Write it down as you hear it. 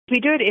We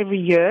do it every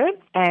year,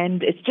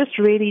 and it's just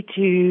really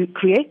to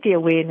create the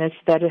awareness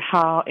that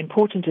how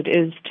important it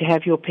is to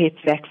have your pets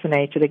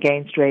vaccinated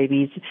against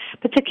rabies,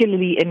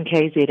 particularly in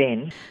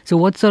KZN. So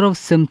what sort of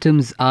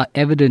symptoms are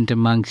evident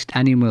amongst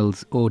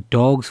animals or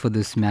dogs for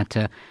this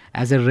matter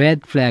as a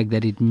red flag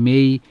that it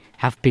may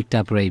have picked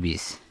up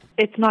rabies?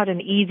 It's not an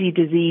easy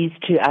disease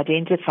to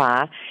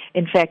identify.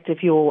 In fact,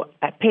 if your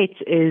pet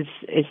is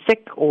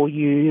sick or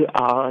you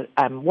are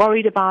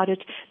worried about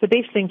it, the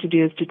best thing to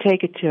do is to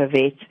take it to a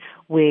vet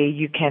where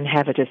you can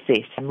have it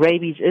assessed.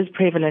 Rabies is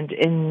prevalent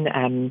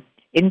in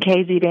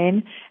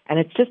KZN, and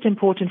it's just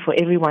important for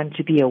everyone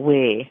to be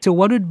aware. So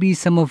what would be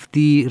some of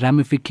the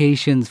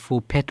ramifications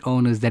for pet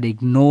owners that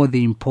ignore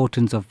the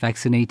importance of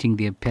vaccinating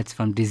their pets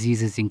from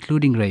diseases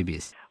including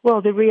rabies?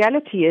 Well, the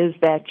reality is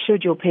that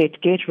should your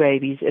pet get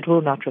rabies, it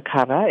will not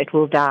recover, it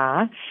will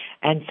die,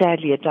 and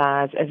sadly it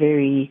dies a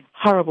very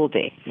horrible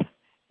death.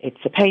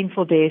 It's a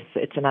painful death,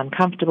 it's an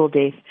uncomfortable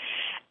death,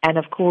 and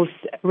of course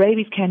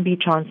rabies can be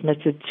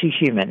transmitted to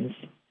humans.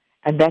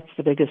 And that's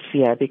the biggest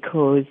fear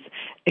because,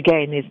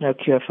 again, there's no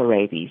cure for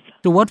rabies.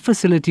 So what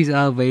facilities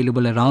are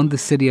available around the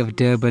city of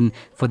Durban,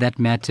 for that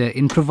matter,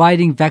 in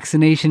providing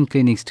vaccination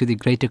clinics to the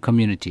greater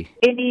community?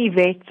 Any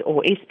vet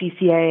or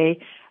SPCA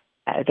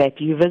that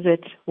you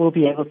visit will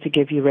be able to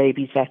give you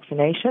rabies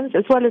vaccinations,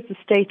 as well as the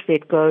state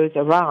vet goes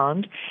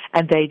around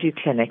and they do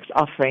clinics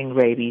offering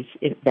rabies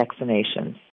vaccinations.